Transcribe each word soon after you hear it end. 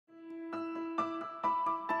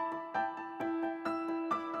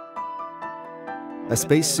A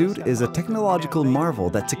spacesuit is a technological marvel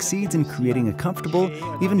that succeeds in creating a comfortable,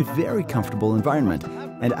 even very comfortable environment.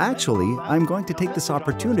 And actually, I'm going to take this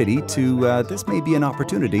opportunity to, this may be an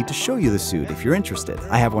opportunity to show you the suit if you're interested.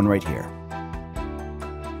 I have one right here.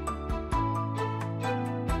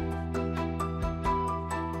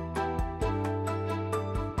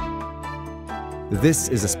 This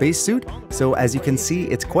is a spacesuit, so as you can see,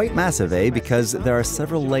 it's quite massive, because there are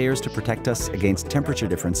several layers to protect us against temperature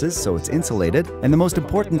differences, so it's insulated. And the most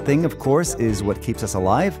important thing, of course, is what keeps us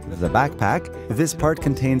alive, the backpack. This part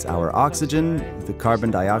contains our oxygen, the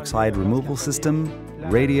carbon dioxide removal system,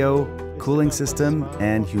 radio, cooling system,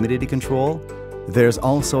 and humidity control. There's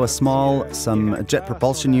also some jet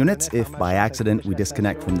propulsion units. If by accident we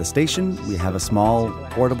disconnect from the station, we have a small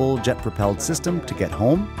portable jet-propelled system to get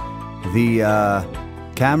home. The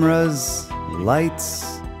cameras,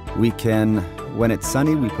 lights, we can, when it's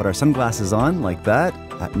sunny, we put our sunglasses on like that.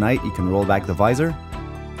 At night, you can roll back the visor.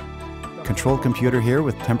 Control computer here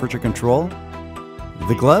with temperature control.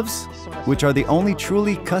 The gloves, which are the only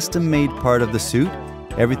truly custom-made part of the suit.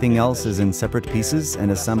 Everything else is in separate pieces and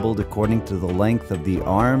assembled according to the length of the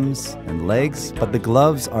arms and legs, but the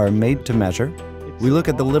gloves are made to measure. We look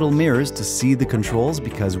at the little mirrors to see the controls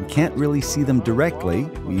because we can't really see them directly.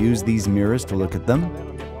 We use these mirrors to look at them.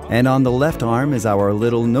 And on the left arm is our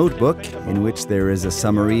little notebook in which there is a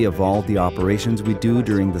summary of all the operations we do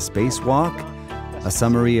during the spacewalk, a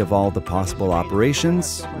summary of all the possible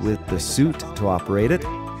operations with the suit to operate it,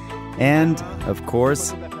 and, of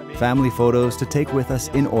course, family photos to take with us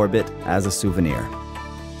in orbit as a souvenir.